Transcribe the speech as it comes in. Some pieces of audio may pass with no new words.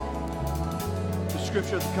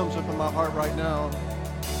scripture that comes up in my heart right now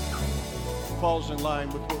falls in line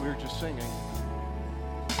with what we were just singing.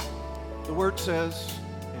 The word says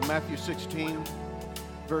in Matthew 16,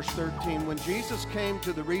 verse 13, when Jesus came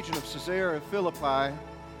to the region of Caesarea Philippi,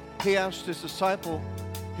 he asked his disciples,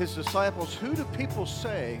 who do people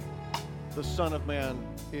say the Son of Man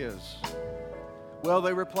is? Well,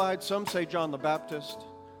 they replied, some say John the Baptist,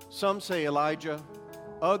 some say Elijah,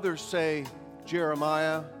 others say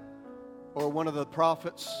Jeremiah or one of the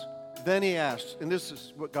prophets. Then he asked, and this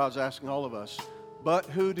is what God's asking all of us, but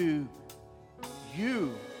who do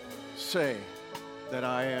you say that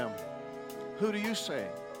I am? Who do you say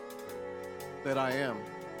that I am?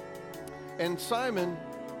 And Simon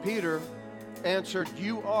Peter answered,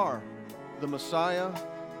 you are the Messiah,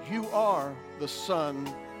 you are the Son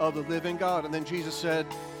of the living God. And then Jesus said,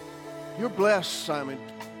 you're blessed, Simon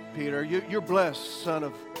Peter, you're blessed, son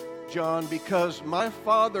of John, because my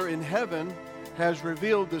Father in heaven has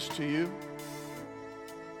revealed this to you.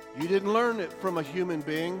 You didn't learn it from a human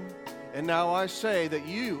being, and now I say that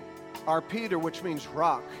you are Peter, which means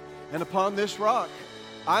rock, and upon this rock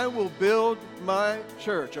I will build my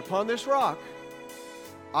church. Upon this rock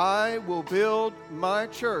I will build my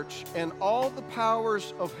church, and all the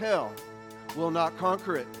powers of hell will not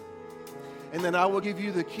conquer it. And then I will give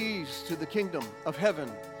you the keys to the kingdom of heaven.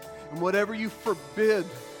 And whatever you forbid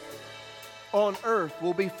on earth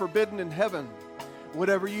will be forbidden in heaven.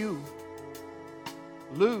 Whatever you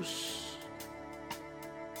loose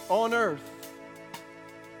on earth,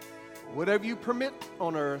 whatever you permit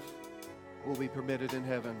on earth will be permitted in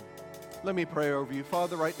heaven. Let me pray over you.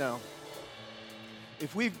 Father, right now,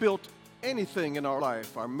 if we've built anything in our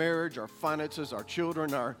life, our marriage, our finances, our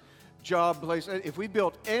children, our job place, if we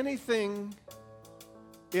built anything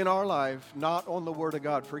in our life not on the Word of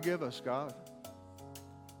God, forgive us, God.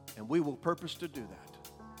 And we will purpose to do that.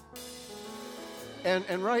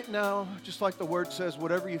 And right now, just like the Word says,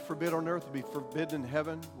 whatever you forbid on earth will be forbidden in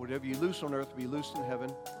heaven. Whatever you loose on earth will be loosed in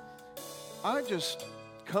heaven. I just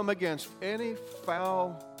come against any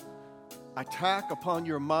foul attack upon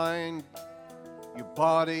your mind, your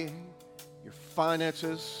body, your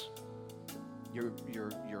finances, your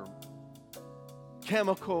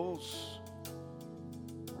chemicals.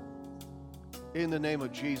 In the name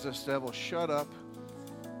of Jesus, devil, shut up.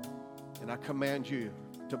 And I command you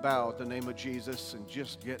to bow at the name of Jesus and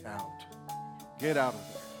just get out. Get out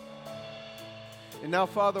of there. And now,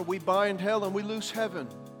 Father, we bind hell and we loose heaven.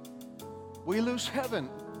 We loose heaven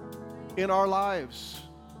in our lives,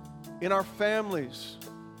 in our families,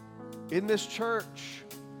 in this church,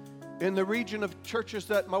 in the region of churches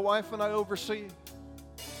that my wife and I oversee,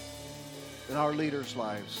 in our leaders'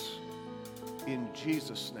 lives. In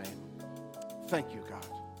Jesus' name. Thank you, God.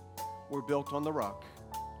 We're built on the rock,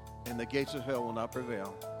 and the gates of hell will not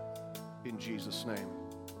prevail. In Jesus' name.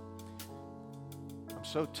 I'm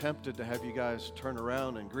so tempted to have you guys turn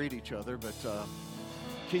around and greet each other, but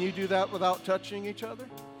can you do that without touching each other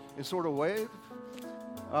and sort of wave?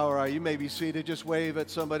 All right, you may be seated. Just wave at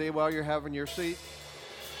somebody while you're having your seat.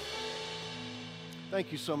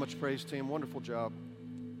 Thank you so much, praise team. Wonderful job.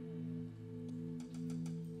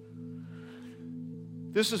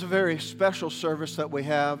 This is a very special service that we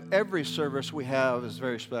have. Every service we have is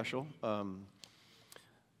very special.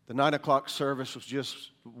 The 9 o'clock service was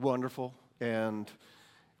just wonderful, and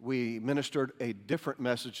we ministered a different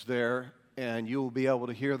message there, and you will be able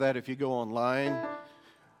to hear that if you go online.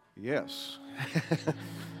 Yes.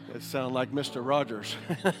 It sounded like Mr. Rogers.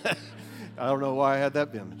 I don't know why I had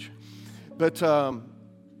that image. But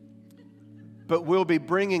we'll be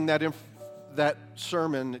bringing that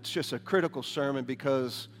sermon. It's just a critical sermon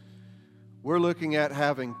because we're looking at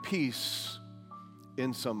having peace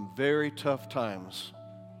in some very tough times.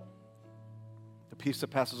 The peace that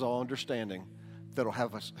passes all understanding that'll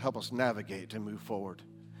help us navigate and move forward.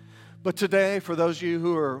 But today, for those of you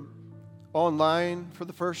who are online for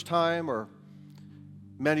the first time, or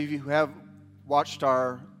many of you who have watched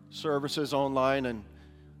our services online, and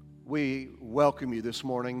we welcome you this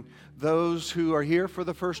morning. Those who are here for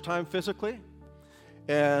the first time physically,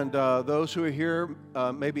 and those who are here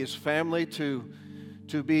maybe as family to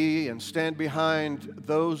be and stand behind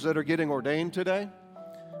those that are getting ordained today,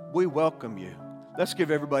 we welcome you. Let's give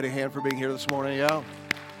everybody a hand for being here this morning, yeah?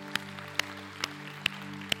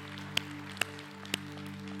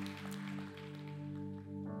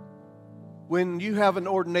 When you have an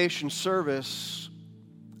ordination service,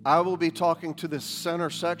 I will be talking to this center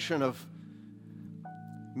section of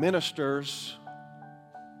ministers.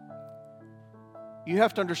 You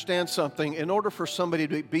have to understand something. In order for somebody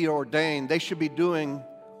to be ordained, they should be doing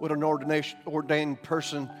what an ordained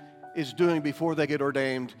person is doing before they get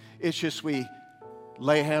ordained. It's just we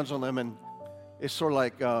lay hands on them, and it's sort of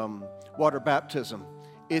like water baptism.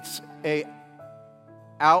 It's a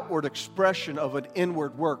outward expression of an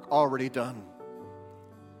inward work already done.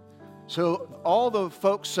 So all the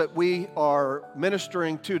folks that we are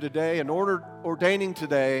ministering to today and ordaining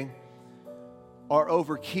today are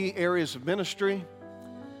over key areas of ministry.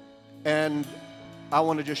 And I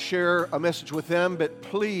want to just share a message with them, but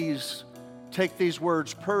please take these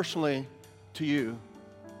words personally to you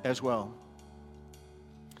as well.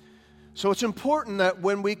 So it's important that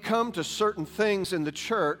when we come to certain things in the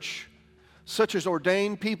church, such as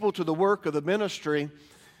ordain people to the work of the ministry,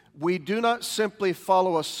 we do not simply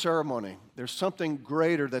follow a ceremony. There's something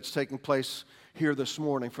greater that's taking place here this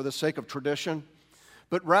morning for the sake of tradition,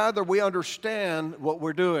 but rather we understand what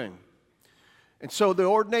we're doing. And so the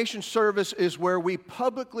ordination service is where we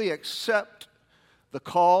publicly accept the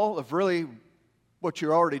call of really what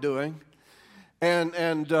you're already doing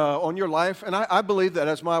and on your life. And I believe that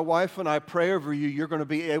as my wife and I pray over you, you're going to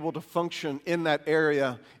be able to function in that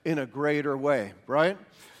area in a greater way, right?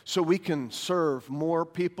 So we can serve more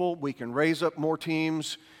people, we can raise up more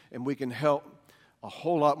teams, and we can help a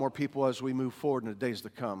whole lot more people as we move forward in the days to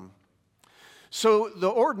come. So the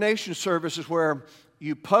ordination service is where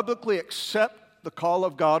you publicly accept the call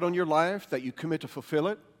of God on your life, that you commit to fulfill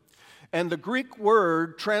it. And the Greek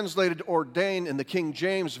word translated ordain in the King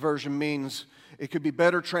James Version means, it could be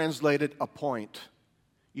better translated appoint.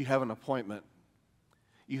 You have an appointment.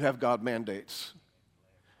 You have God mandates.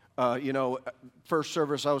 First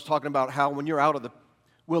service I was talking about how when you're out of the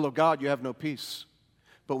will of God, you have no peace.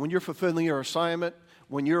 But when you're fulfilling your assignment,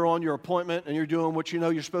 when you're on your appointment and you're doing what you know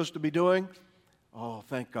you're supposed to be doing, oh,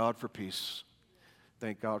 thank God for peace.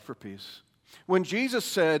 Thank God for peace. When Jesus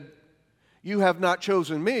said, "You have not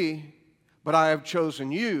chosen me, but I have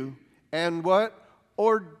chosen you," and what?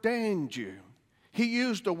 Ordained you. He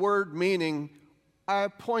used a word meaning, I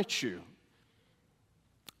appoint you.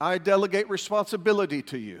 I delegate responsibility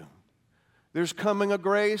to you. There's coming a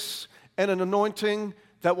grace and an anointing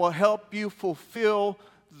that will help you fulfill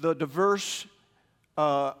the diverse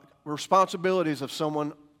responsibilities of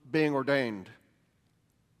someone being ordained.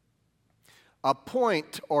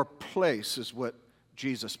 Appoint or place is what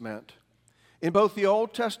Jesus meant. In both the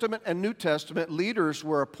Old Testament and New Testament, leaders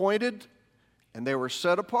were appointed and they were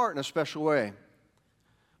set apart in a special way.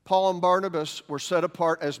 Paul and Barnabas were set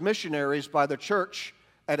apart as missionaries by the church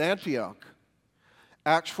at Antioch.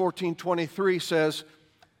 Acts 14:23 says,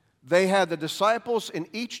 they had the disciples in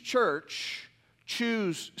each church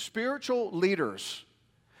choose spiritual leaders,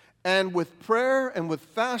 and with prayer and with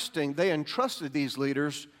fasting, they entrusted these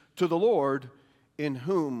leaders to the Lord in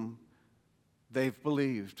whom they've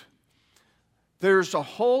believed. There's a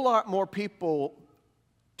whole lot more people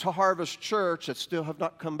to Harvest Church that still have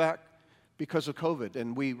not come back because of COVID,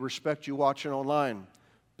 and we respect you watching online.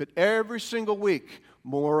 But every single week,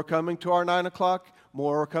 more are coming to our 9 o'clock,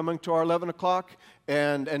 more are coming to our 11 o'clock,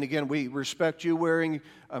 and again, we respect you wearing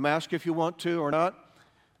a mask if you want to or not.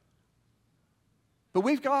 But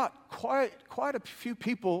we've got quite a few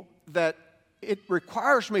people that it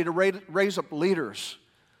requires me to raise up leaders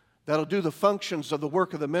that'll do the functions of the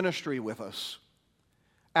work of the ministry with us.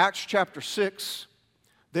 Acts chapter 6,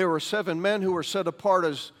 there were 7 men who were set apart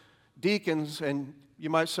as deacons, and you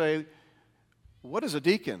might say, what is a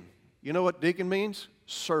deacon? You know what deacon means?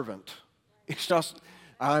 Servant. It's just,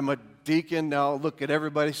 I'm a deacon, now look at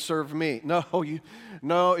everybody serve me.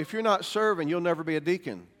 No, if you're not serving, you'll never be a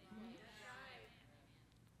deacon.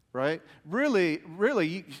 Right? Really,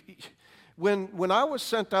 when I was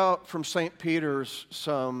sent out from St. Peter's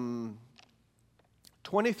some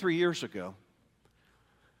 23 years ago,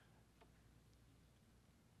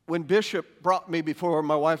 when Bishop brought me before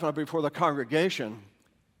my wife and I before the congregation,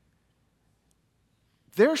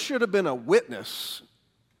 there should have been a witness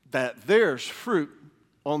that there's fruit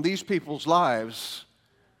on these people's lives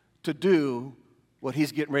to do what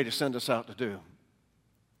he's getting ready to send us out to do.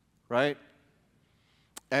 Right?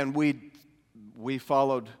 And we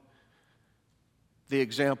followed the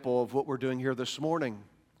example of what we're doing here this morning.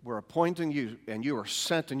 We're appointing you, and you are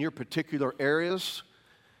sent in your particular areas.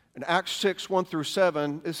 In Acts 6, 1 through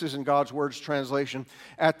 7, this is in God's Word's translation.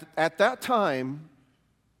 At that time,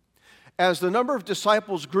 as the number of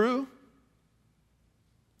disciples grew,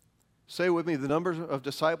 say with me, the number of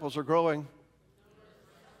disciples are growing.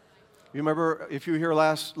 You remember, if you were here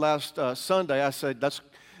last Sunday, I said,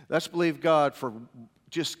 let's believe God for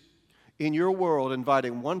just in your world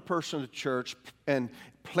inviting one person to church and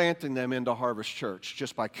planting them into Harvest Church,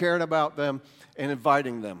 just by caring about them and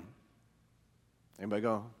inviting them. Anybody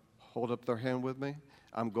go, hold up their hand with me?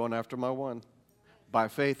 I'm going after my one. By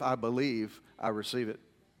faith, I believe, I receive it.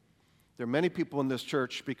 There are many people in this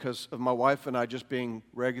church because of my wife and I just being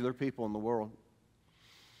regular people in the world.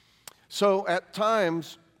 So at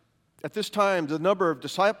this time, the number of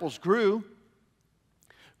disciples grew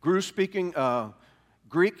speaking,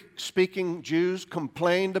 Greek-speaking Jews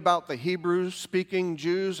complained about the Hebrew-speaking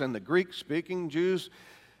Jews, and the Greek-speaking Jews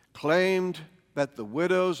claimed that the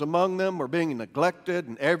widows among them were being neglected,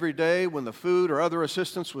 and every day when the food or other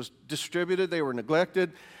assistance was distributed, they were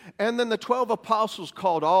neglected. And then the 12 apostles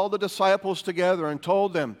called all the disciples together and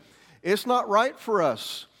told them, it's not right for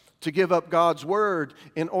us to give up God's word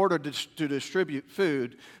in order to distribute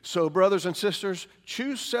food. So, brothers and sisters,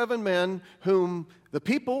 choose 7 men whom the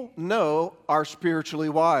people know are spiritually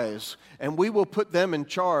wise, and we will put them in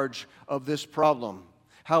charge of this problem.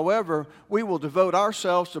 However, we will devote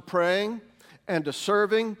ourselves to praying and to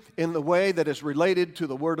serving in the way that is related to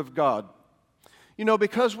the Word of God. You know,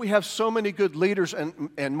 because we have so many good leaders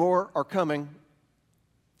and more are coming,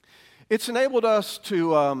 it's enabled us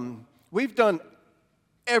to, we've done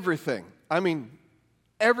everything. I mean,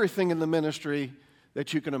 everything in the ministry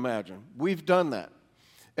that you can imagine. We've done that.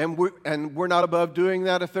 And we're not above doing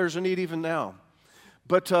that if there's a need even now.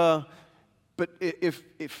 But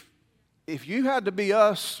if you had to be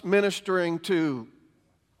us ministering to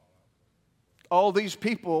all these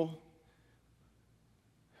people,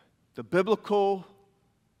 the biblical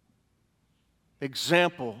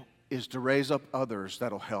example is to raise up others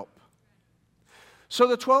that'll help. So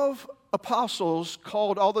the 12 apostles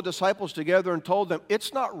called all the disciples together and told them,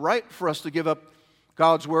 it's not right for us to give up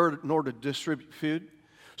God's word in order to distribute food.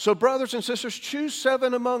 So brothers and sisters, choose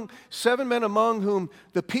 7 men among whom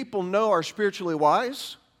the people know are spiritually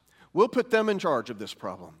wise. We'll put them in charge of this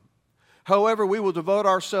problem. However, we will devote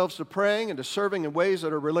ourselves to praying and to serving in ways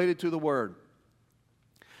that are related to the word.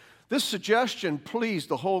 This suggestion pleased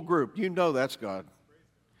the whole group. You know that's God.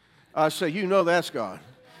 I say, you know that's God.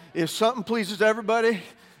 If something pleases everybody,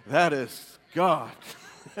 that is God.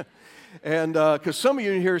 And because some of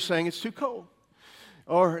you in here are saying it's too cold,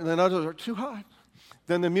 or then others are too hot.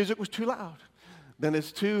 Then the music was too loud. Then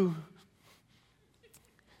it's too...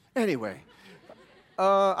 Anyway,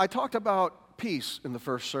 I talked about peace in the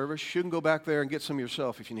first service. You can go back there and get some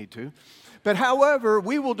yourself if you need to. But however,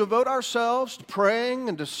 we will devote ourselves to praying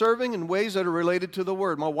and to serving in ways that are related to the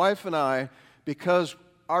Word. My wife and I, because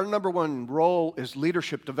our number one role is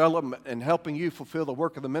leadership development and helping you fulfill the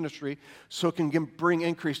work of the ministry so it can bring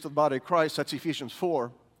increase to the body of Christ, that's Ephesians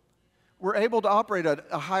 4, we're able to operate at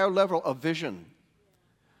a higher level of vision,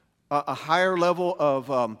 a higher level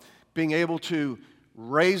of being able to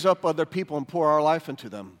raise up other people and pour our life into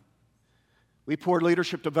them. We pour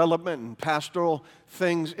leadership development and pastoral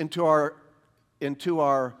things into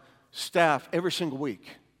our staff every single week,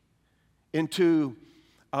 into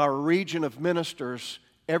our region of ministers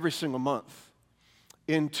every single month.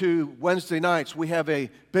 Into Wednesday nights, we have a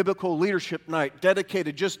biblical leadership night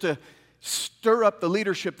dedicated just to stir up the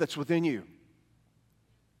leadership that's within you.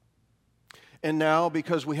 And now,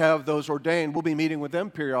 because we have those ordained, we'll be meeting with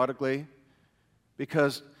them periodically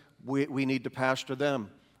because we need to pastor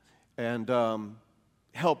them and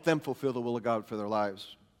help them fulfill the will of God for their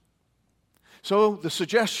lives. So the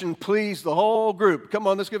suggestion pleased the whole group. Come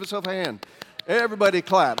on, let's give ourselves a hand. Everybody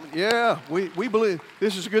clap. Yeah, we believe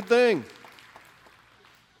this is a good thing.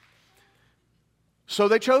 So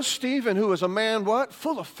they chose Stephen, who was a man, what?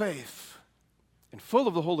 Full of faith and full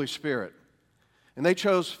of the Holy Spirit. And they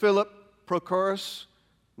chose Philip, Prochorus,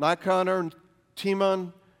 Nicanor, and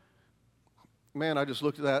Timon. Man, I just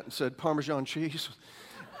looked at that and said, Parmesan cheese.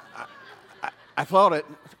 I thought it.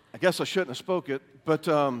 I guess I shouldn't have spoke it. But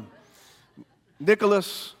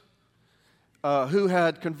Nicholas, who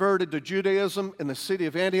had converted to Judaism in the city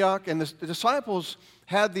of Antioch. And the disciples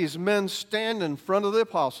had these men stand in front of the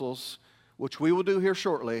apostles, which we will do here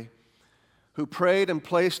shortly, who prayed and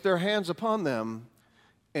placed their hands upon them,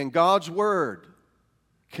 and God's word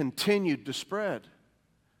continued to spread.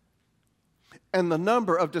 And the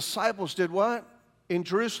number of disciples did what? In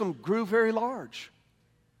Jerusalem grew very large.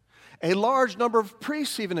 A large number of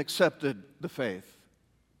priests even accepted the faith.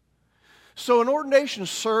 So an ordination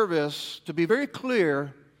service, to be very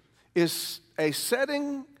clear, is a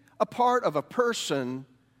setting apart of a person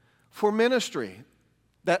for ministry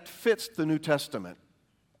that fits the New Testament.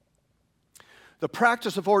 The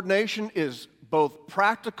practice of ordination is both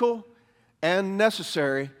practical and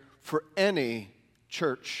necessary for any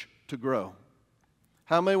church to grow.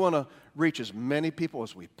 How many want to reach as many people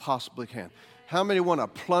as we possibly can? How many want to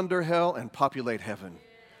plunder hell and populate heaven?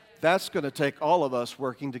 That's going to take all of us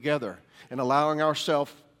working together and allowing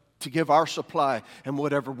ourselves to give our supply, and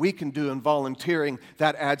whatever we can do in volunteering,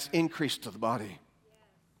 that adds increase to the body.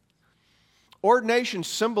 Ordination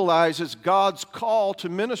symbolizes God's call to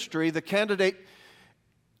ministry. The candidate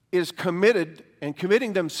is committed and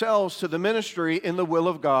committing themselves to the ministry in the will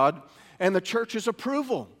of God, and the church's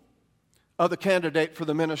approval of the candidate for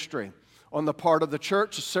the ministry. On the part of the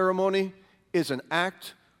church, the ceremony is an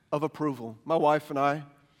act of approval. My wife and I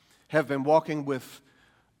have been walking with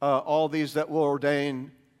all these that will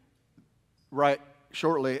ordain right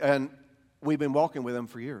shortly, and we've been walking with them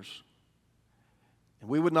for years. And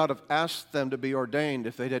we would not have asked them to be ordained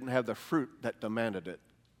if they didn't have the fruit that demanded it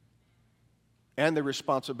and the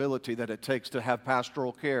responsibility that it takes to have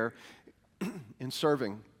pastoral care in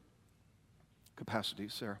serving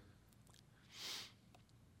capacities, Sarah.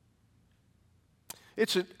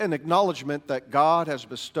 It's an acknowledgement that God has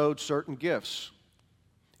bestowed certain gifts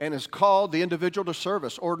and has called the individual to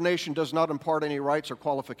service. Ordination does not impart any rights or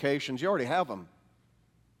qualifications. You already have them.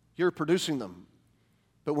 You're producing them.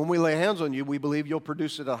 But when we lay hands on you, we believe you'll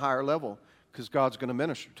produce it at a higher level because God's going to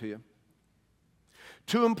minister to you.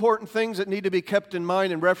 Two important things that need to be kept in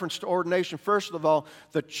mind in reference to ordination. First of all,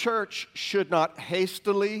 the church should not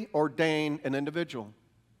hastily ordain an individual,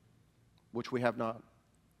 which we have not.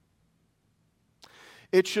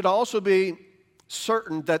 It should also be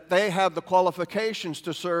certain that they have the qualifications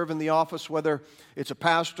to serve in the office, whether it's a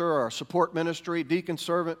pastor or a support ministry, deacon,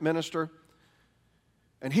 servant, minister.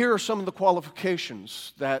 And here are some of the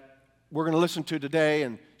qualifications that we're going to listen to today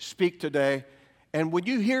and speak today. And when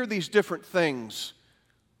you hear these different things,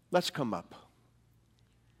 let's come up.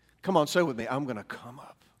 Come on, say with me, I'm going to come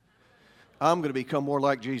up. I'm going to become more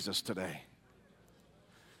like Jesus today.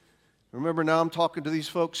 Remember, now I'm talking to these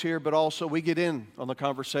folks here, but also we get in on the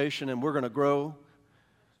conversation and we're going to grow.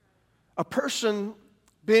 A person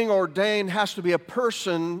being ordained has to be a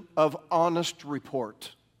person of honest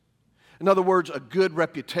report. In other words, a good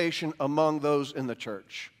reputation among those in the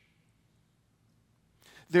church.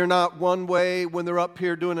 They're not one way when they're up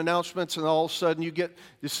here doing announcements and all of a sudden you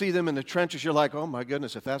see them in the trenches. You're like, oh my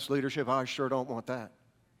goodness, if that's leadership, I sure don't want that.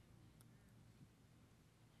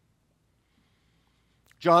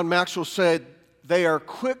 John Maxwell said, they are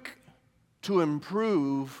quick to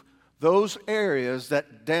improve those areas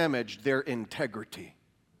that damage their integrity.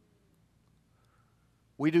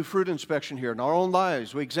 We do fruit inspection here in our own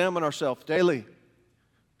lives. We examine ourselves daily,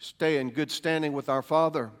 stay in good standing with our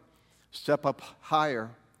Father, step up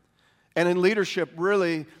higher. And in leadership,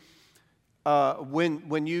 really,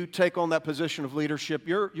 when you take on that position of leadership,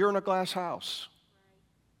 you're in a glass house.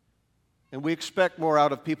 And we expect more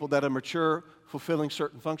out of people that are mature, fulfilling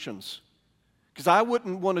certain functions. Because I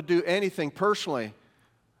wouldn't want to do anything personally.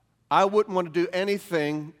 I wouldn't want to do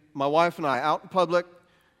anything, my wife and I, out in public,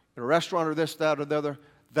 in a restaurant or this, that, or the other,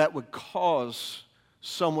 that would cause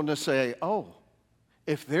someone to say, oh,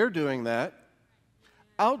 if they're doing that,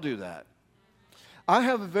 I'll do that. I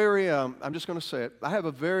have a very, I'm just going to say it, I have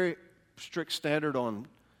a very strict standard on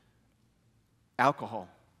alcohol.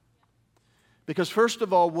 Because first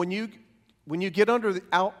of all, when you get under the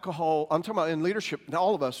alcohol, I'm talking about in leadership, and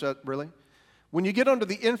all of us, really, when you get under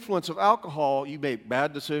the influence of alcohol, you make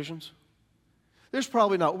bad decisions. There's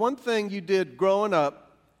probably not one thing you did growing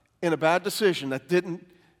up in a bad decision that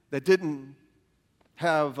didn't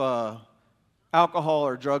have alcohol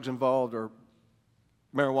or drugs involved or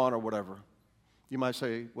marijuana or whatever. You might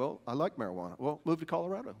say, well, I like marijuana. Well, move to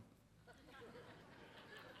Colorado.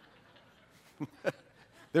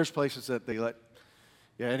 There's places that they let.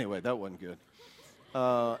 Yeah, anyway, that wasn't good.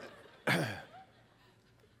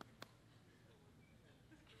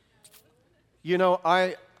 You know,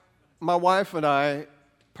 my wife and I,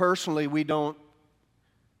 personally, we don't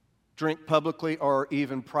drink publicly or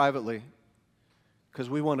even privately because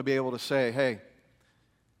we want to be able to say, hey,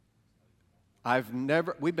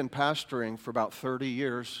 we've been pastoring for about 30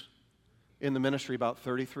 years, in the ministry about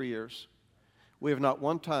 33 years. We have not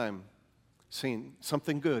one time seen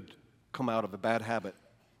something good come out of a bad habit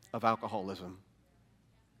of alcoholism.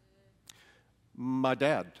 My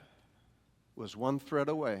dad was one thread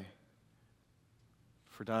away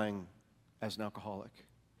for dying as an alcoholic.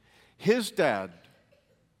 His dad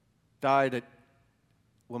died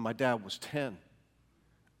when my dad was 10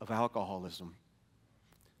 of alcoholism.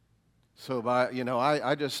 So,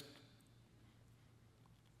 I just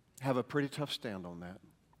have a pretty tough stand on that.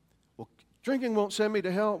 Well, drinking won't send me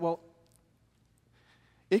to hell. Well,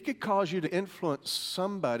 it could cause you to influence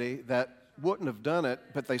somebody that wouldn't have done it,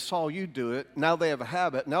 but they saw you do it. Now they have a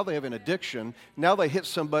habit. Now they have an addiction. Now they hit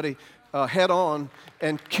somebody head on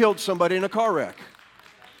and killed somebody in a car wreck.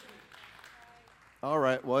 All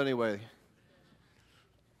right, well, anyway.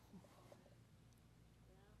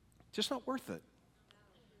 Just not worth it.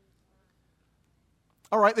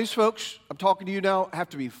 All right, these folks, I'm talking to you now, have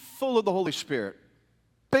to be full of the Holy Spirit,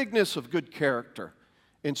 bigness of good character,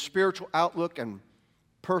 in spiritual outlook and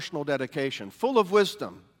personal dedication, full of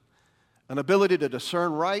wisdom, an ability to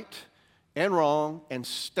discern right and wrong and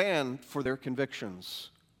stand for their convictions.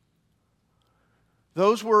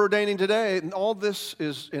 Those we're ordaining today, and all this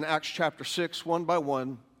is in Acts chapter 6, one by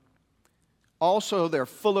one. Also, they're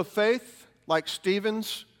full of faith, like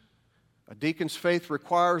Stephen's. A deacon's faith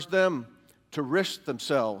requires them to risk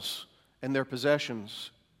themselves and their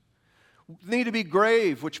possessions. Need to be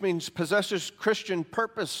grave, which means possesses Christian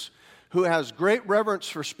purpose, who has great reverence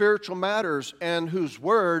for spiritual matters and whose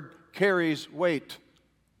word carries weight.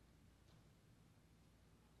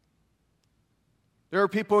 There are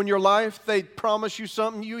people in your life, they promise you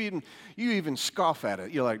something, you even scoff at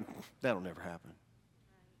it. You're like, that'll never happen.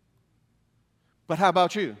 But how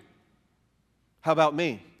about you? How about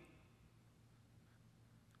me?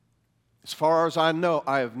 As far as I know,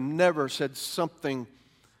 I have never said something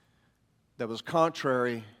that was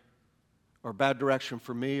contrary or bad direction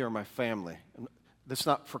for me or my family. And that's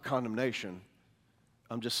not for condemnation.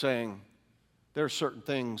 I'm just saying there are certain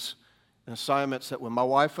things and assignments that when my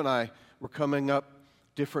wife and I were coming up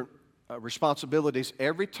different responsibilities,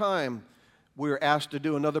 every time we were asked to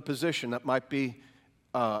do another position that might be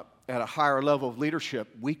at a higher level of leadership,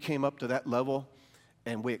 we came up to that level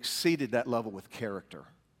and we exceeded that level with character.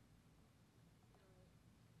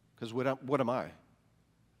 Because what am I?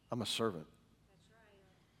 I'm a servant. That's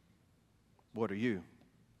right. What are you?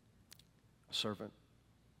 A servant.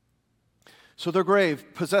 So they're grave,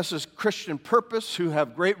 possesses Christian purpose, who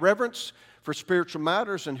have great reverence for spiritual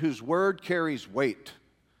matters and whose word carries weight.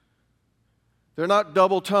 They're not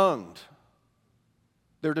double-tongued.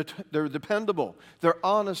 They're dependable. They're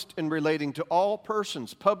honest in relating to all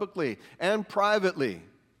persons, publicly and privately.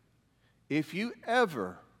 If you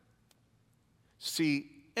ever see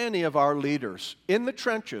any of our leaders in the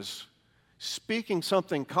trenches speaking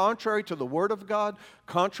something contrary to the Word of God,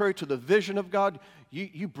 contrary to the vision of God,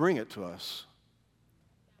 you bring it to us.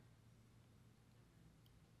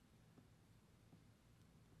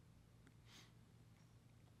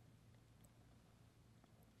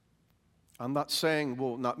 I'm not saying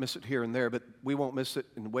we'll not miss it here and there, but we won't miss it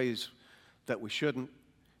in ways that we shouldn't.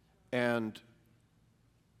 And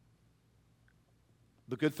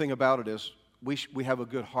the good thing about it is we have a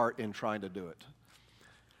good heart in trying to do it.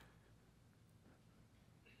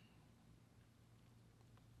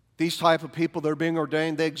 These type of people that are being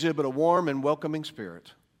ordained, they exhibit a warm and welcoming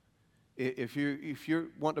spirit. If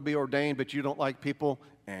you want to be ordained but you don't like people,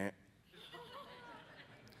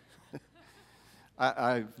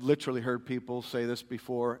 I've literally heard people say this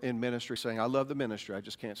before in ministry, saying, I love the ministry, I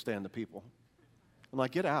just can't stand the people. I'm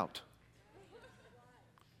like, get out.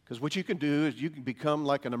 Because what you can do is you can become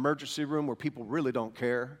like an emergency room where people really don't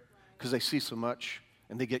care because they see so much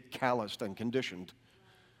and they get calloused and conditioned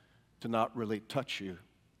to not really touch you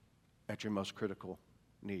at your most critical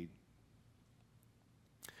need.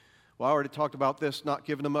 Well, I already talked about this, not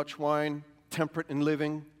giving them much wine, temperate in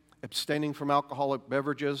living, abstaining from alcoholic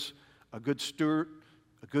beverages, a good steward,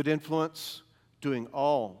 a good influence, doing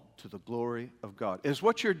all to the glory of God. Is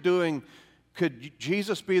what you're doing, could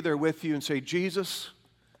Jesus be there with you and say, Jesus,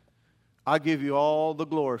 I give you all the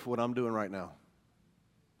glory for what I'm doing right now.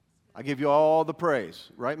 I give you all the praise,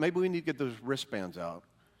 right? Maybe we need to get those wristbands out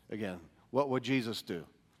again. What would Jesus do?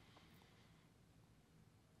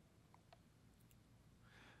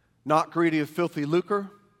 Not greedy of filthy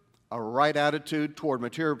lucre, a right attitude toward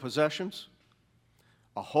material possessions,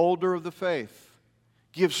 a holder of the faith,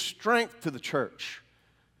 gives strength to the church,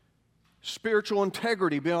 spiritual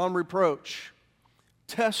integrity beyond reproach,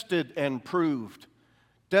 tested and proved,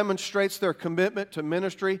 demonstrates their commitment to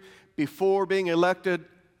ministry before being elected,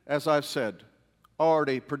 as I've said,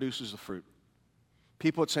 already produces the fruit.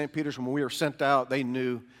 People at St. Peter's, when we were sent out, they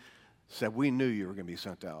said, we knew you were going to be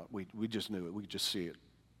sent out. We just knew it. We could just see it.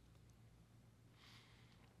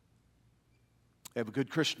 They have a good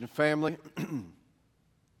Christian family.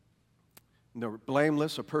 They're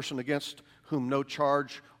blameless, a person against whom no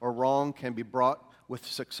charge or wrong can be brought with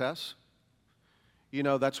success. You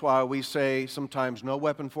know, that's why we say sometimes no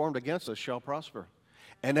weapon formed against us shall prosper.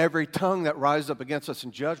 And every tongue that rises up against us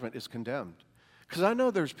in judgment is condemned. Because I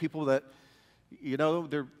know there's people that, you know,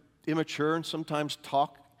 they're immature and sometimes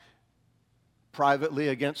talk privately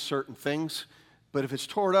against certain things. But if it's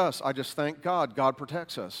toward us, I just thank God. God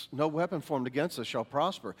protects us. No weapon formed against us shall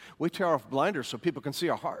prosper. We tear off blinders so people can see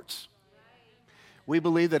our hearts. We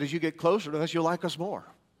believe that as you get closer to us, you'll like us more.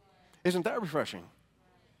 Isn't that refreshing?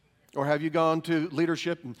 Or have you gone to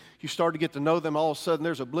leadership and you start to get to know them, all of a sudden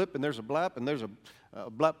there's a blip and there's a blap and there's a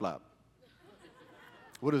blap blap.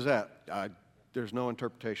 What is that? There's no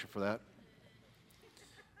interpretation for that.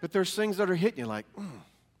 But there's things that are hitting you like,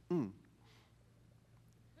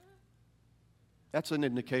 That's an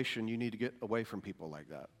indication you need to get away from people like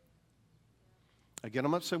that. Again,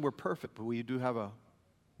 I'm not saying we're perfect, but we do have a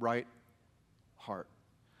right heart.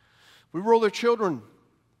 We rule their children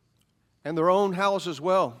and their own house as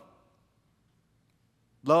well.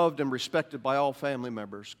 Loved and respected by all family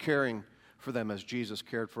members, caring for them as Jesus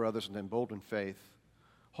cared for others, and emboldened faith,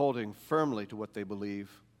 holding firmly to what they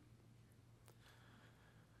believe.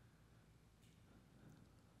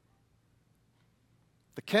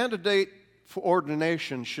 The candidate for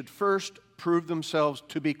ordination should first prove themselves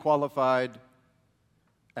to be qualified,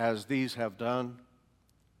 as these have done,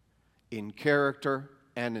 in character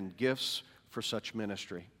and in gifts for such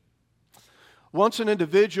ministry. Once an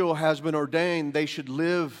individual has been ordained, they should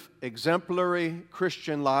live exemplary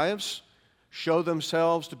Christian lives, show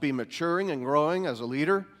themselves to be maturing and growing as a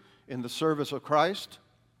leader in the service of Christ.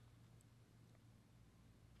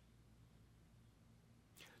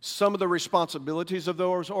 Some of the responsibilities of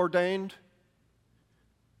those ordained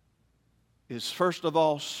is, first of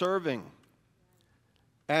all, serving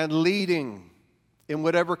and leading in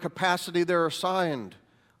whatever capacity they're assigned.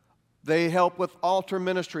 They help with altar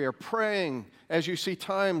ministry or praying as you see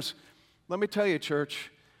times. Let me tell you, church,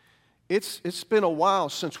 it's been a while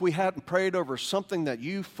since we hadn't prayed over something that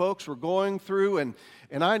you folks were going through, and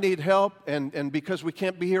I need help, and because we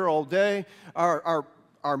can't be here all day,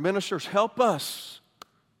 our ministers help us.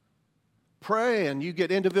 Pray, and you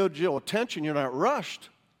get individual attention. You're not rushed.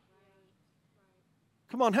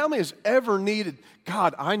 Come on, how many has ever needed,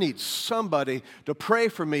 God, I need somebody to pray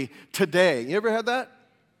for me today? You ever had that?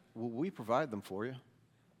 Well, we provide them for you.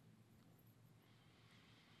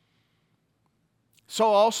 So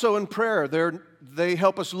also in prayer, they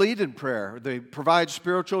help us lead in prayer. They provide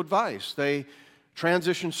spiritual advice. They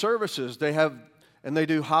transition services. They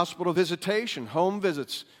do hospital visitation, home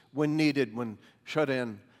visits when needed, when shut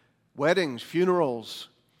in, weddings, funerals,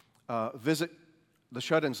 visit the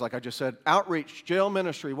shut-ins, like I just said, outreach, jail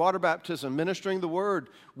ministry, water baptism, ministering the word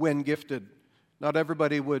when gifted. Not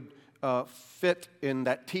everybody would fit in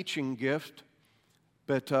that teaching gift,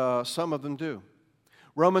 but some of them do.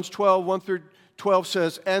 Romans 12, 1 through 12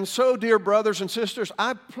 says, "And so, dear brothers and sisters,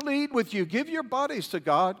 I plead with you, give your bodies to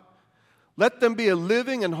God. Let them be a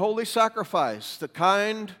living and holy sacrifice, the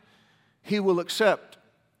kind He will accept.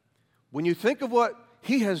 When you think of what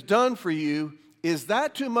He has done for you, is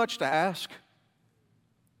that too much to ask?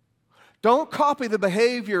 Don't copy the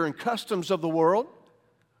behavior and customs of the world,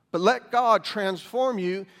 but let God transform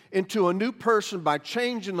you into a new person by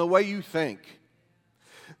changing the way you think.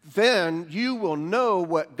 Then you will know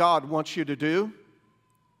what God wants you to do,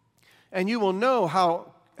 and you will know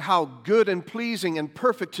how good and pleasing and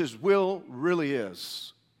perfect His will really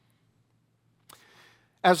is."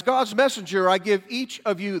 As God's messenger, I give each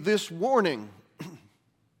of you this warning.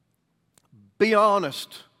 Be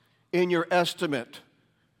honest in your estimate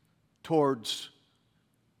towards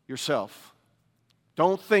yourself.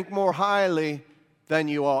 Don't think more highly than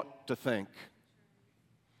you ought to think.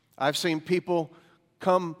 I've seen people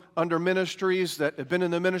come under ministries that have been in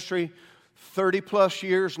the ministry 30 plus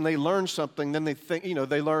years, and they learn something, then they think,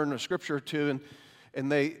 they learn a scripture or two,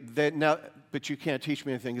 and they now, but you can't teach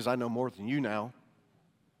me anything because I know more than you now.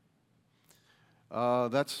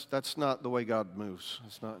 That's not the way God moves.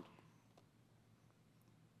 It's not.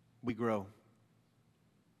 We grow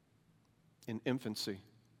in infancy,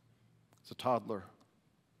 as a toddler,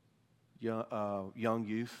 young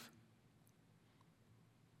youth,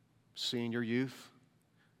 senior youth,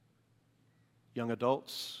 young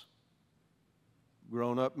adults,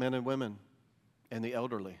 grown-up men and women, and the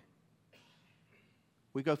elderly.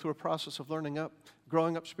 We go through a process of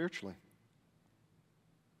growing up spiritually.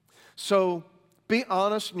 So be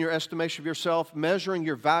honest in your estimation of yourself, measuring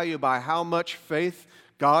your value by how much faith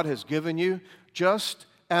God has given you, just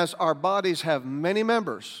as our bodies have many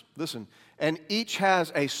members, listen, and each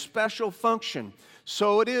has a special function.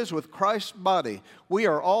 So it is with Christ's body. We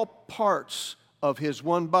are all parts of His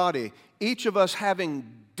one body, each of us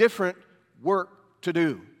having different work to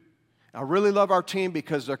do. I really love our team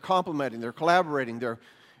because they're complementing, they're collaborating,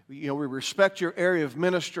 we respect your area of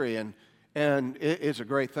ministry, and it's a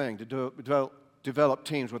great thing to develop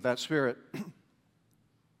teams with that spirit.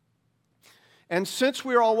 And since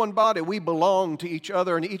we're all one body, we belong to each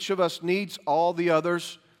other, and each of us needs all the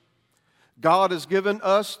others. God has given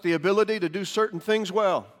us the ability to do certain things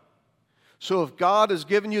well. So if God has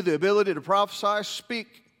given you the ability to prophesy,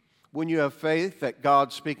 speak when you have faith that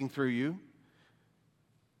God's speaking through you.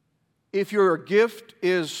 If your gift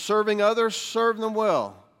is serving others, serve them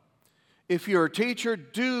well. If you're a teacher,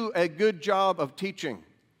 do a good job of teaching.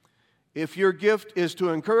 If your gift is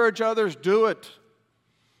to encourage others, do it.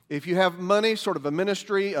 If you have money, sort of a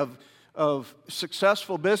ministry of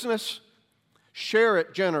successful business, share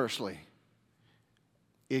it generously.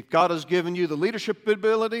 If God has given you the leadership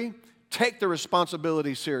ability, take the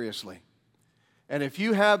responsibility seriously. And if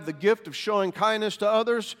you have the gift of showing kindness to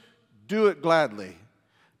others, do it gladly.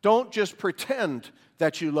 Don't just pretend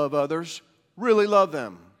that you love others. Really love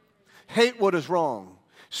them. Hate what is wrong.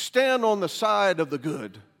 Stand on the side of the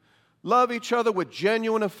good. Love each other with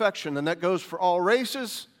genuine affection, and that goes for all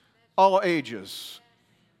races, all ages.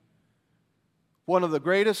 One of the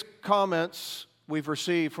greatest comments we've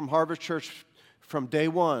received from Harvest Church from day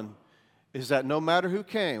one is that no matter who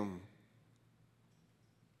came,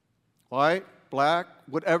 white, black,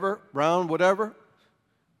 whatever, brown, whatever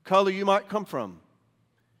color you might come from,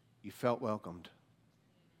 you felt welcomed.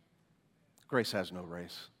 Grace has no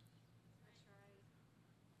race.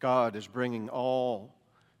 God is bringing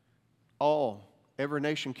every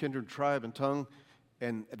nation, kindred, tribe, and tongue,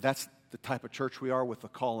 and that's the type of church we are with the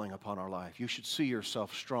calling upon our life. You should see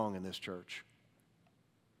yourself strong in this church.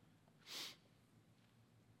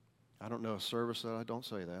 I don't know a service that I don't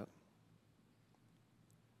say that.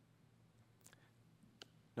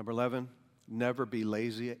 Number 11, never be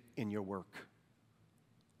lazy in your work.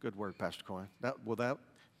 Good word, Pastor Coyne.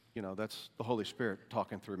 That's the Holy Spirit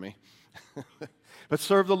talking through me. But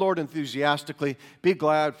serve the Lord enthusiastically. Be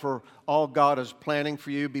glad for all God is planning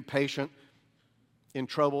for you. Be patient in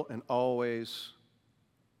trouble and always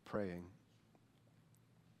praying.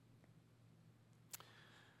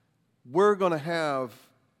 We're going to have,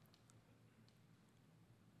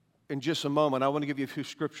 in just a moment, I want to give you a few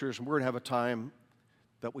scriptures, and we're going to have a time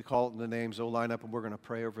that we call it in the names. They'll line up, and we're going to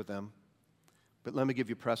pray over them. But let me give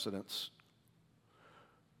you precedents.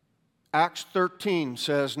 Acts 13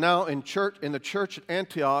 says, Now in the church at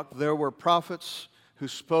Antioch there were prophets who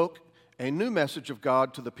spoke a new message of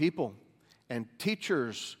God to the people, and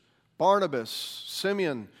teachers, Barnabas,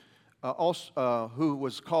 Simeon, who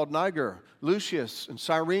was called Niger, Lucius, and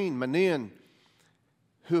Cyrene, Manaen,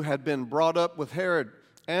 who had been brought up with Herod,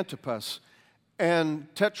 Antipas,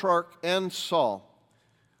 and Tetrarch and Saul.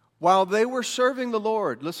 While they were serving the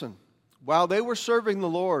Lord, listen, while they were serving the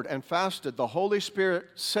Lord and fasted, the Holy Spirit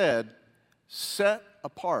said, Set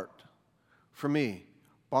apart for me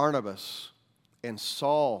Barnabas and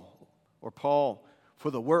Saul or Paul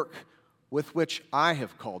for the work with which I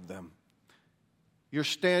have called them. You're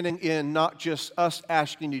standing in not just us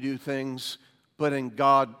asking you to do things, but in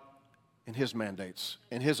God and His mandates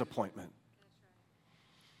and His appointment.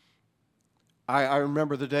 I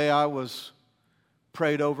remember the day I was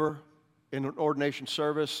prayed over in an ordination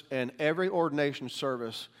service, and every ordination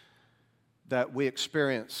service that we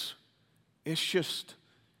experience, it's just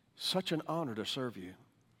such an honor to serve you.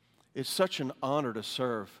 It's such an honor to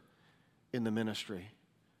serve in the ministry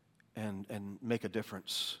and make a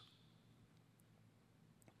difference.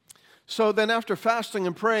 So then after fasting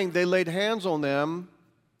and praying, they laid hands on them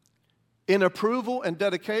in approval and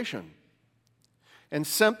dedication and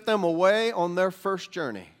sent them away on their first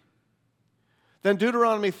journey. Then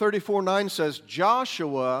Deuteronomy 34:9 says,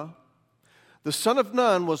 Joshua, the son of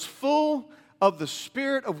Nun, was full of the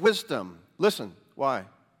spirit of wisdom. Listen, why?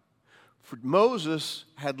 For Moses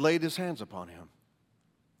had laid his hands upon him.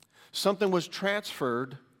 Something was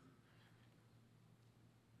transferred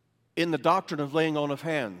in the doctrine of laying on of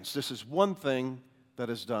hands. This is one thing that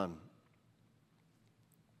is done.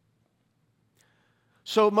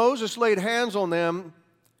 So Moses laid hands on them,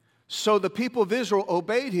 so the people of Israel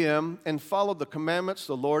obeyed him and followed the commandments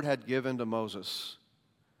the Lord had given to Moses.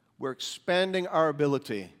 We're expanding our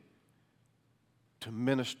ability to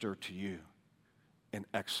minister to you in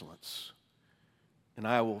excellence. And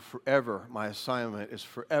my assignment is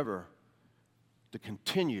forever to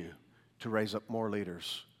continue to raise up more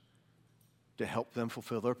leaders to help them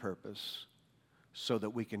fulfill their purpose so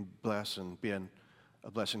that we can bless and be a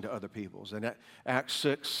blessing to other peoples. And Acts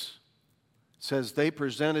 6 says they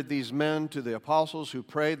presented these men to the apostles who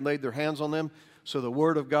prayed and laid their hands on them. So the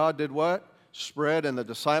word of God did what? Spread, and the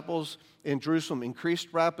disciples in Jerusalem increased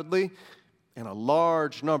rapidly, and a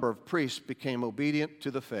large number of priests became obedient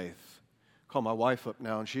to the faith. Call my wife up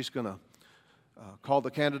now, and she's going to call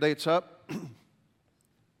the candidates up.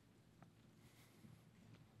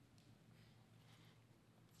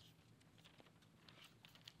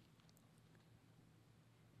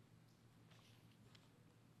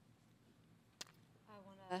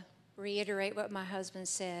 Reiterate what my husband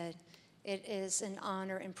said. It is an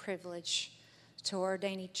honor and privilege to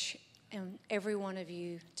ordain each and every one of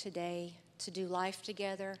you today to do life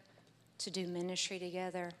together, to do ministry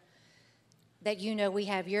together. that you know we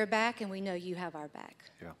have your back and we know you have our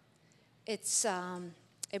back. Yeah.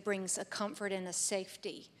 It brings a comfort and a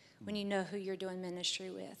safety when you know who you're doing ministry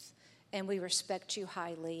with. And we respect you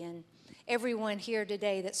highly. And everyone here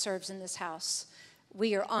today that serves in this house,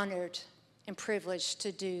 we are honored and privileged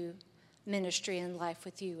to do ministry and life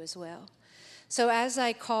with you as well. So as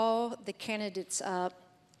I call the candidates up,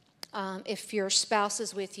 if your spouse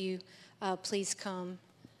is with you, please come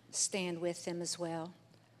stand with them as well.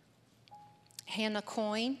 Hannah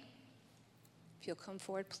Coyne, if you'll come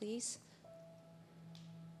forward, please.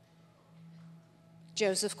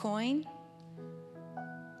 Joseph Coyne.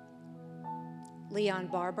 Leon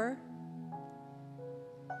Barber.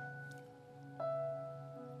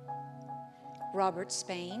 Robert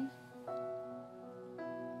Spain.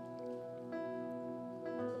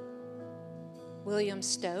 William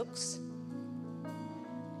Stokes.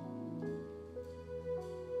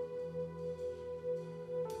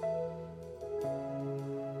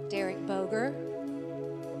 Derek Boger.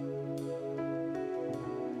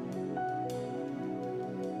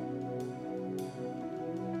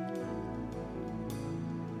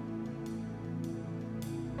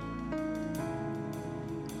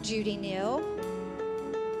 Judy Neal.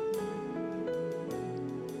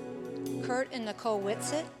 Kurt and Nicole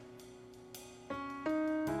Whitsitt.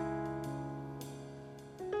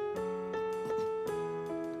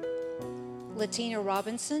 Latina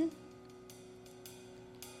Robinson.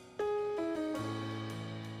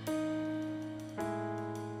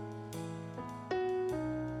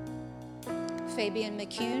 Fabian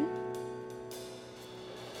McCune.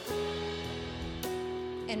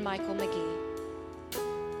 And Michael McGee.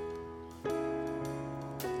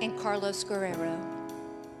 And Carlos Guerrero.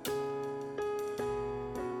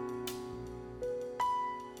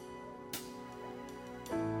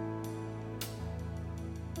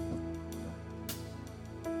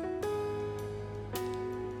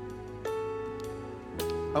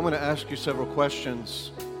 I'm going to ask you several questions,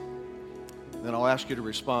 then I'll ask you to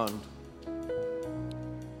respond.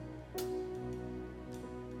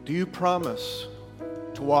 Do you promise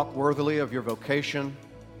to walk worthily of your vocation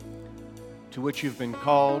to which you've been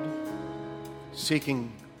called,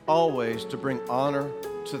 seeking always to bring honor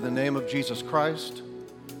to the name of Jesus Christ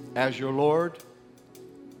as your Lord?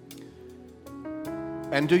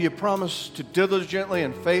 And do you promise to diligently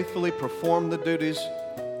and faithfully perform the duties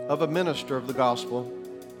of a minister of the gospel?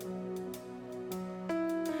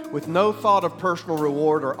 With no thought of personal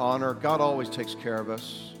reward or honor, God always takes care of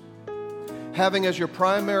us. Having as your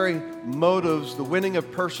primary motives the winning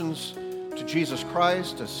of persons to Jesus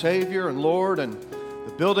Christ as Savior and Lord, and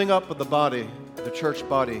the building up of the body, the church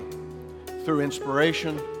body, through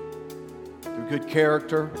inspiration, through good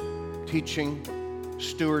character, teaching,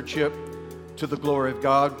 stewardship, to the glory of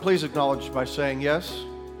God. Please acknowledge by saying yes.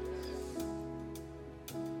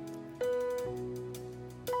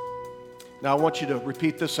 Now I want you to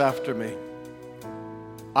repeat this after me.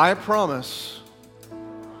 I promise,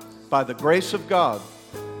 by the grace of God,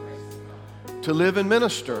 to live and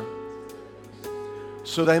minister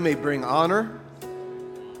so they may bring honor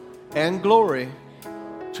and glory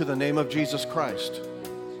to the name of Jesus Christ.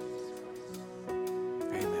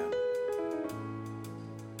 Amen.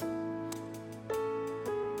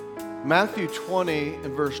 Matthew 20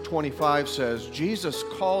 and verse 25 says, Jesus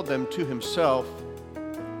called them to himself.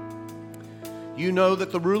 You know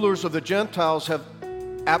that the rulers of the Gentiles have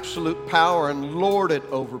absolute power and lord it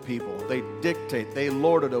over people. They dictate, they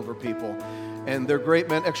lord it over people. And their great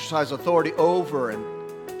men exercise authority over and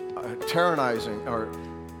tyrannizing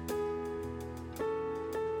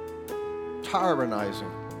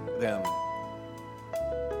them.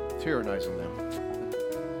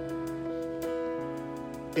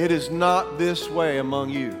 It is not this way among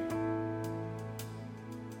you.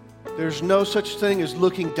 There's no such thing as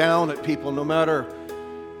looking down at people, no matter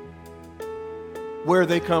where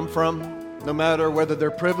they come from, no matter whether they're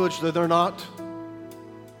privileged or they're not.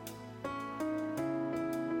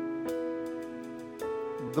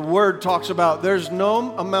 The Word talks about there's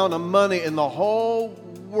no amount of money in the whole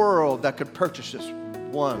world that could purchase this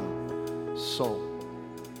one soul.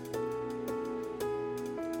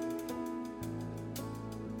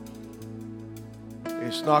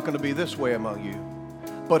 It's not going to be this way among you.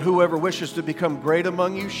 But whoever wishes to become great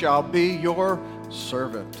among you shall be your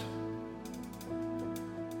servant.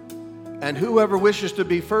 And whoever wishes to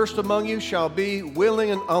be first among you shall be willing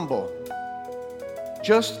and humble.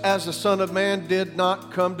 Just as the Son of Man did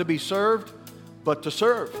not come to be served, but to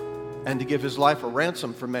serve, and to give his life a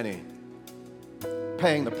ransom for many,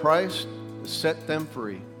 paying the price to set them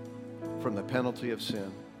free from the penalty of sin.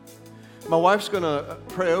 My wife's going to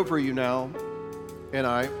pray over you now,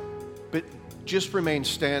 but just remain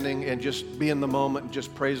standing and just be in the moment and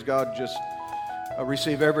just praise God. Just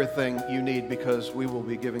receive everything you need, because we will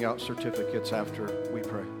be giving out certificates after we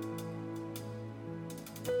pray.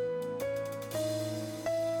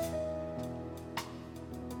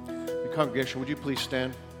 The congregation, would you please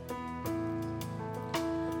stand?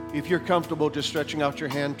 If you're comfortable just stretching out your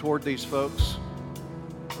hand toward these folks,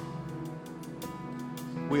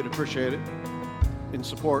 we'd appreciate it in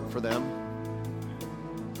support for them.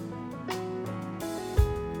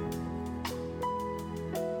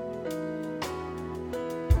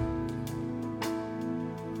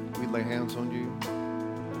 We lay hands on you.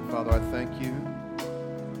 Father, I thank you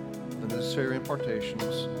for the necessary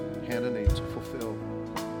impartations Hannah needs to fulfill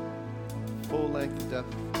full length,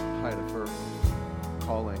 depth, height of her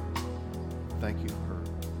calling. Thank you for her.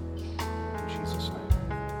 In Jesus' name.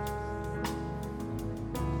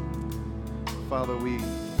 Father, we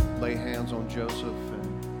lay hands on Joseph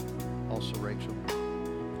and also Rachel.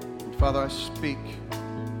 And Father, I speak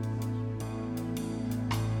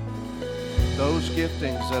those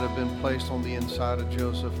giftings that have been placed on the inside of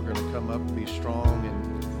Joseph are going to come up and be strong,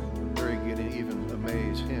 and they're going to even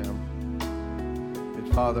amaze him.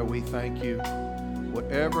 And Father, we thank you.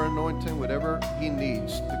 Whatever anointing, whatever he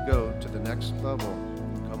needs to go to the next level,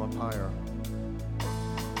 come up higher,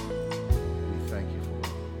 we thank you for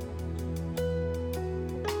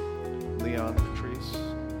it. Leon, Patrice.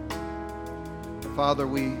 Father,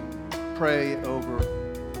 we pray over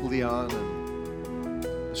Leon and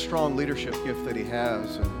the strong leadership gift that he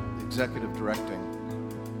has and executive directing.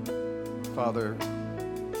 Father,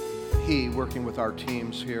 he, working with our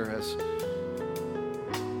teams here, has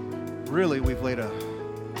really, we've laid a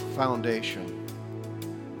foundation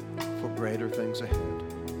for greater things ahead.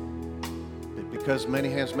 That because many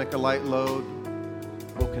hands make a light load,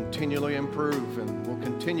 we'll continually improve and we'll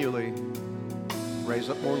continually raise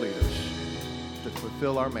up more leaders to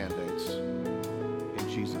fulfill our mandates. In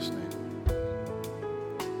Jesus' name.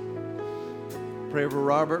 Pray over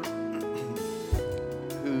Robert,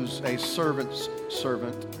 who's a servant's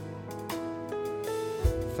servant.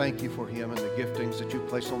 Thank you for him and the giftings that you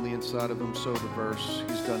place on the inside of him, so diverse.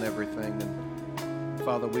 He's done everything. And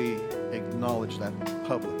Father, we acknowledge that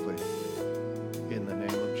publicly in the name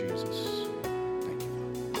of Jesus. Thank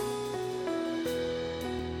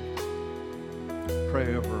you.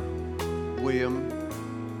 Pray over William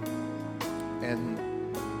and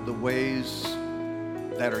the ways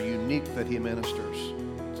that are unique that he ministers.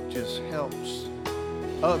 It just helps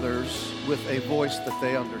others with a voice that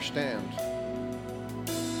they understand.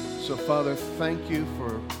 So, Father, thank you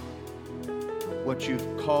for what you've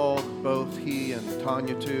called both he and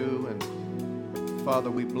Tanya to. And,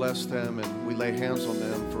 Father, we bless them and we lay hands on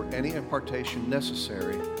them for any impartation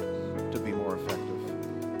necessary to be more effective.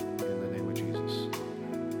 In the name of Jesus.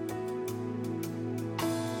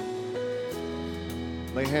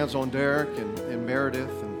 Lay hands on Derek and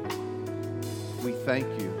Meredith, and we thank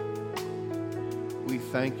you. We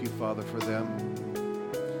thank you, Father, for them.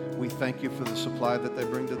 We thank you for the supply that they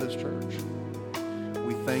bring to this church.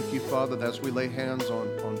 We thank you, Father, that as we lay hands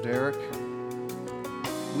on Derek,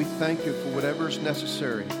 we thank you for whatever is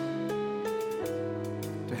necessary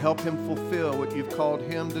to help him fulfill what you've called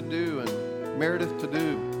him to do and Meredith to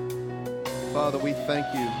do. Father, we thank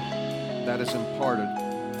you that is imparted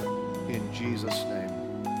in Jesus' name.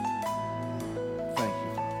 Thank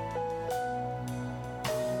you.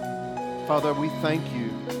 Father, we thank you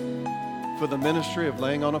for the ministry of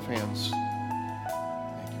laying on of hands.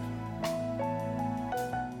 Thank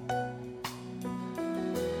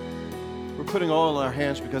you. We're putting oil in our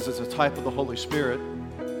hands because it's a type of the Holy Spirit.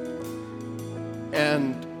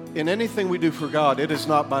 And in anything we do for God, it is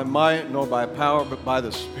not by might nor by power, but by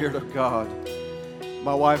the Spirit of God.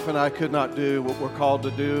 My wife and I could not do what we're called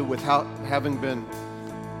to do without having been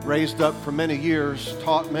raised up for many years,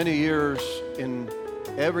 taught many years in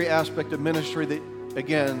every aspect of ministry that,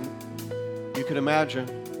 again, you can imagine.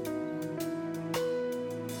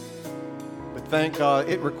 But thank God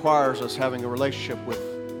it requires us having a relationship with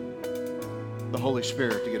the Holy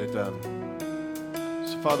Spirit to get it done.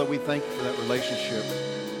 So, Father, we thank you for that relationship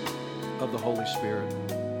of the Holy Spirit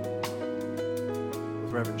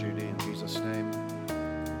with Reverend Judy in Jesus' name.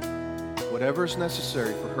 Whatever is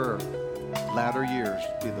necessary for her latter years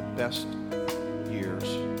to be the best years,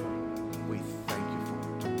 we thank you for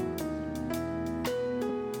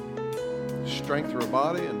it. Strength through her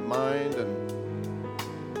body and mind, and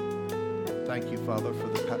thank you, Father, for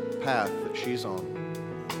the path that she's on.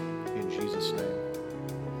 In Jesus' name.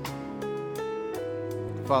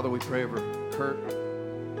 Father, we pray over Kurt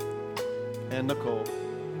and Nicole.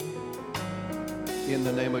 In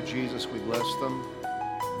the name of Jesus, we bless them.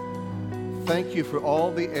 Thank you for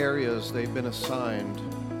all the areas they've been assigned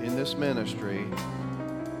in this ministry,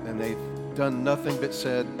 and they've done nothing but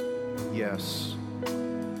said, yes.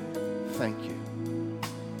 Thank you.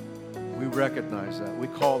 We recognize that. We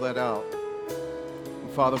call that out.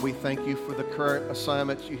 And Father, we thank you for the current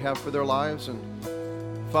assignments you have for their lives. And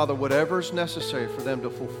Father, whatever's necessary for them to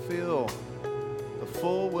fulfill the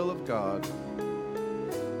full will of God,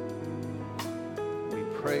 we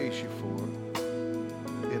praise you for it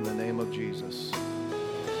in the name of Jesus.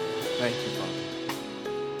 Thank you,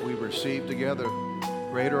 Father. We receive together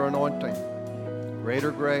greater anointing,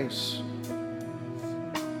 greater grace.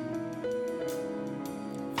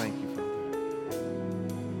 Thank you, Father.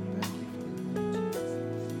 Thank you,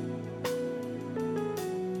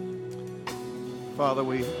 Father. Father,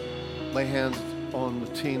 we lay hands on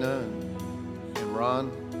Tina and Ron.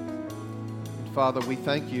 And Father, we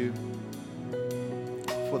thank you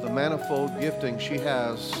for the manifold gifting she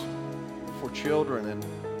has for children and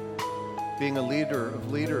being a leader of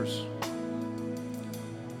leaders.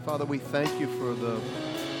 Father, we thank you for the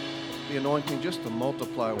anointing just to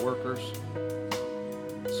multiply workers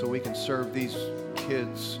so we can serve these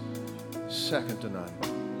kids second to none.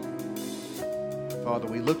 Father,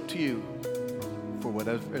 we look to you for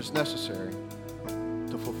whatever is necessary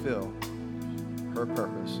to fulfill her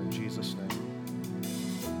purpose in Jesus' name.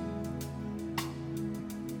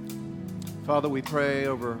 Father, we pray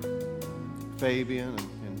over Fabian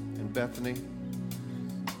and Bethany.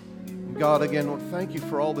 God, again, Lord, thank you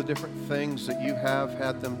for all the different things that you have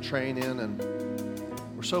had them train in, and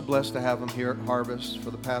we're so blessed to have them here at Harvest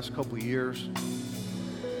for the past couple of years.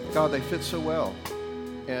 God, they fit so well,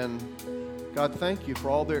 and God, thank you for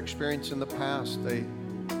all their experience in the past. They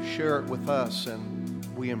share it with us, and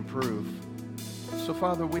we improve. So,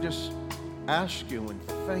 Father, we just ask you and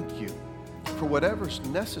thank you for whatever's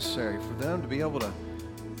necessary for them to be able to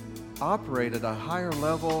operate at a higher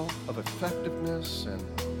level of effectiveness and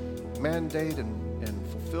mandate and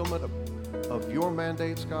fulfillment of your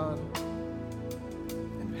mandates, God,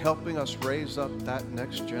 and helping us raise up that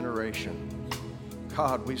next generation.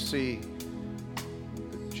 God, we see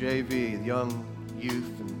the JV, the young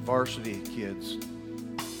youth and varsity kids,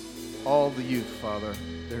 all the youth, Father.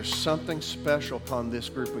 There's something special upon this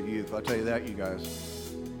group of youth. I'll tell you that, you guys.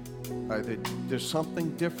 There's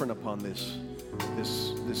something different upon this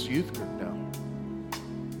youth group now.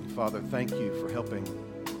 Father, thank you for helping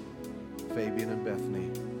Fabian and Bethany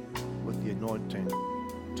with the anointing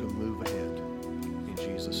to move ahead in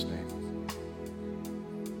Jesus' name.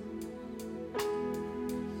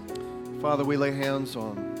 Father, we lay hands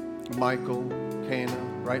on Michael, Cana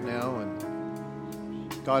right now, and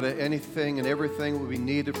God, anything and everything will be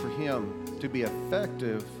needed for him to be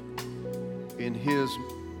effective in his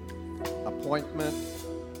appointment,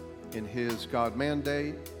 in his God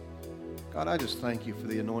mandate. God, I just thank you for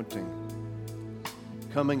the anointing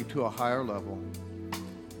coming to a higher level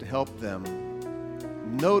to help them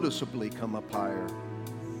noticeably come up higher,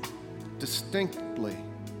 distinctly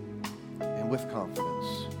and with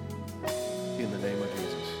confidence, in the name of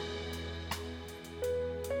Jesus.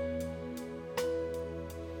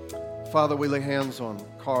 Father, we lay hands on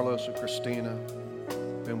Carlos and Christina,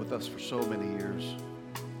 been with us for so many years,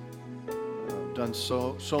 done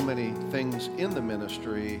so many things in the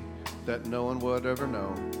ministry that no one would ever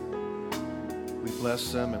know. We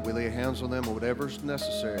bless them and we lay hands on them or whatever's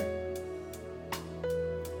necessary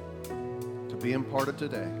to be imparted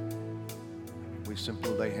today. We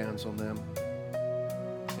simply lay hands on them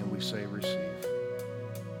and we say receive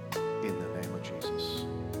in the name of Jesus.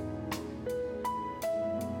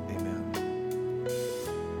 Amen.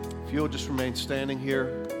 If you'll just remain standing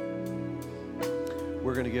here,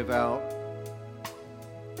 we're going to give out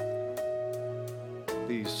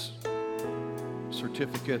these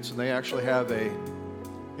certificates, and they actually have a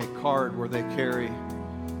card where they carry,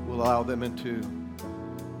 will allow them into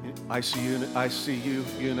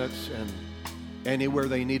ICU units and anywhere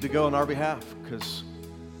they need to go on our behalf, because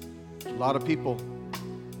a lot of people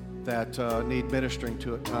that need ministering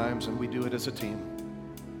to at times, and we do it as a team.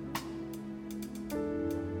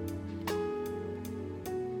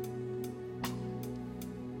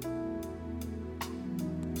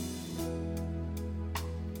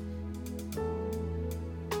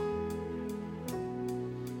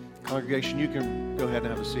 Congregation, you can go ahead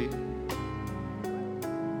and have a seat.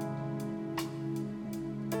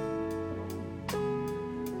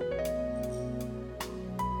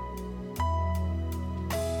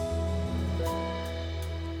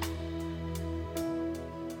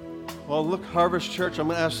 Well, look, Harvest Church, I'm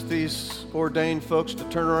going to ask these ordained folks to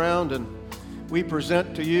turn around, and we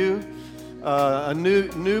present to you a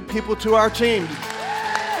new people to our team.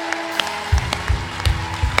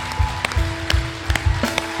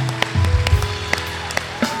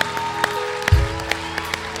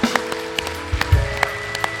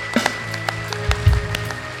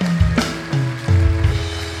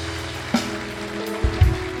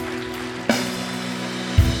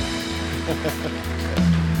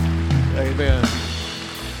 Amen.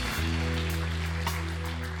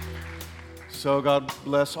 So God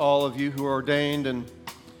bless all of you who are ordained, and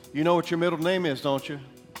you know what your middle name is, don't you?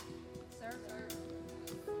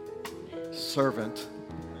 Servant.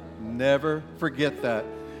 Never forget that.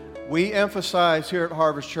 We emphasize here at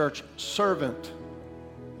Harvest Church servant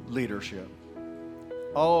leadership.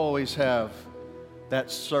 Always have that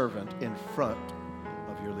servant in front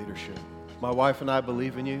of your leadership. My wife and I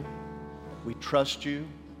believe in you. We trust you.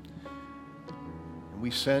 And we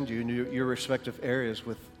send you in your respective areas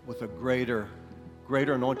with a greater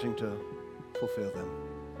anointing to fulfill them.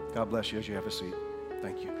 God bless you as you have a seat.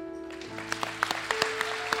 Thank you.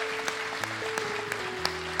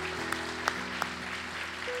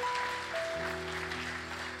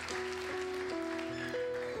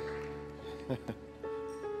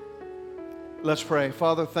 Let's pray.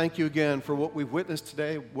 Father, thank you again for what we've witnessed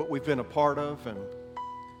today, what we've been a part of. And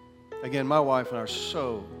again, my wife and I are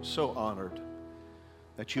so honored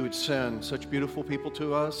that you would send such beautiful people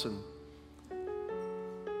to us and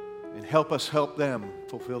help us help them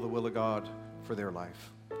fulfill the will of God for their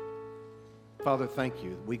life. Father, thank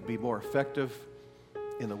you. We can be more effective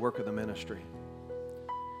in the work of the ministry.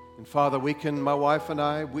 And Father, my wife and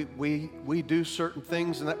I, we do certain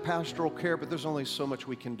things in that pastoral care, but there's only so much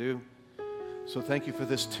we can do. So thank you for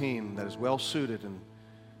this team that is well suited and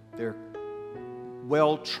they're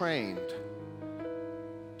well trained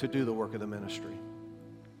to do the work of the ministry.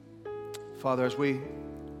 Father, as we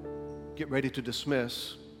get ready to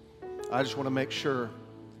dismiss, I just want to make sure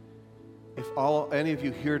if any of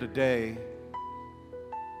you here today,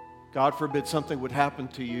 God forbid something would happen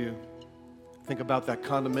to you. Think about that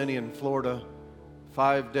condominium in Florida,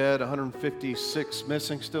 5 dead, 156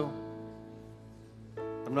 missing still.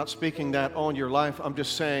 I'm not speaking that on your life. I'm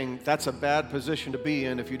just saying that's a bad position to be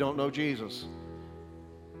in if you don't know Jesus.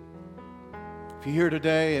 If you're here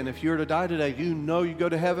today and if you're to die today, you know you go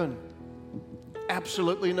to heaven.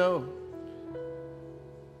 Absolutely know.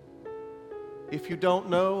 If you don't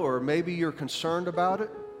know, or maybe you're concerned about it,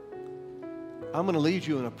 I'm going to lead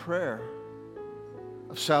you in a prayer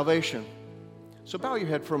of salvation. So bow your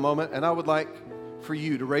head for a moment, and I would like for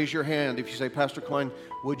you to raise your hand. If you say, Pastor Klein,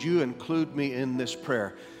 would you include me in this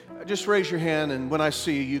prayer? Just raise your hand, and when I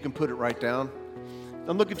see you, you can put it right down.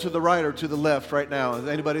 I'm looking to the right or to the left right now. Is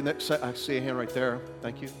anybody I see a hand right there.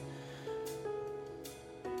 Thank you.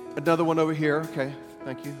 Another one over here. Okay.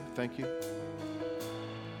 Thank you. Thank you.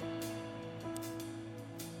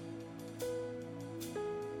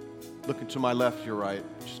 Looking to my left, your right.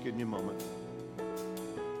 Just giving you a moment.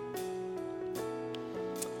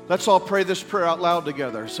 Let's all pray this prayer out loud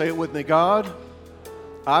together. Say it with me. God,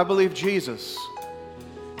 I believe Jesus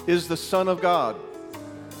is the Son of God.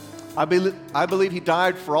 I believe He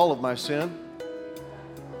died for all of my sin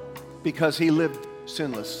because He lived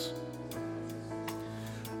sinless.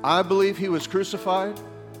 I believe He was crucified.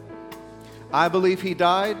 I believe He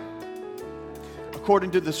died. According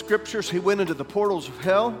to the Scriptures, He went into the portals of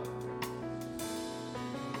hell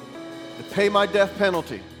to pay my death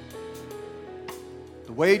penalty.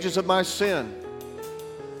 The wages of my sin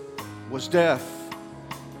was death,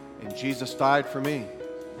 and Jesus died for me.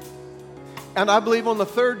 And I believe on the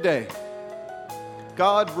third day,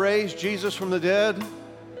 God raised Jesus from the dead.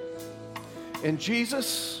 And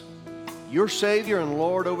Jesus, your Savior and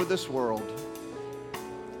Lord over this world.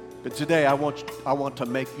 But today I want to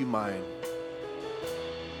make you mine.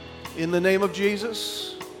 In the name of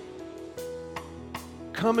Jesus,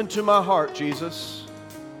 come into my heart, Jesus.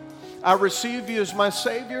 I receive you as my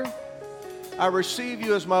Savior. I receive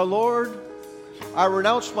you as my Lord. I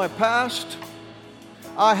renounce my past.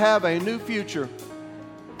 I have a new future.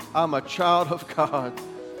 I'm a child of God.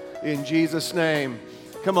 In Jesus' name.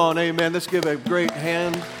 Come on, amen. Let's give a great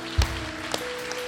hand.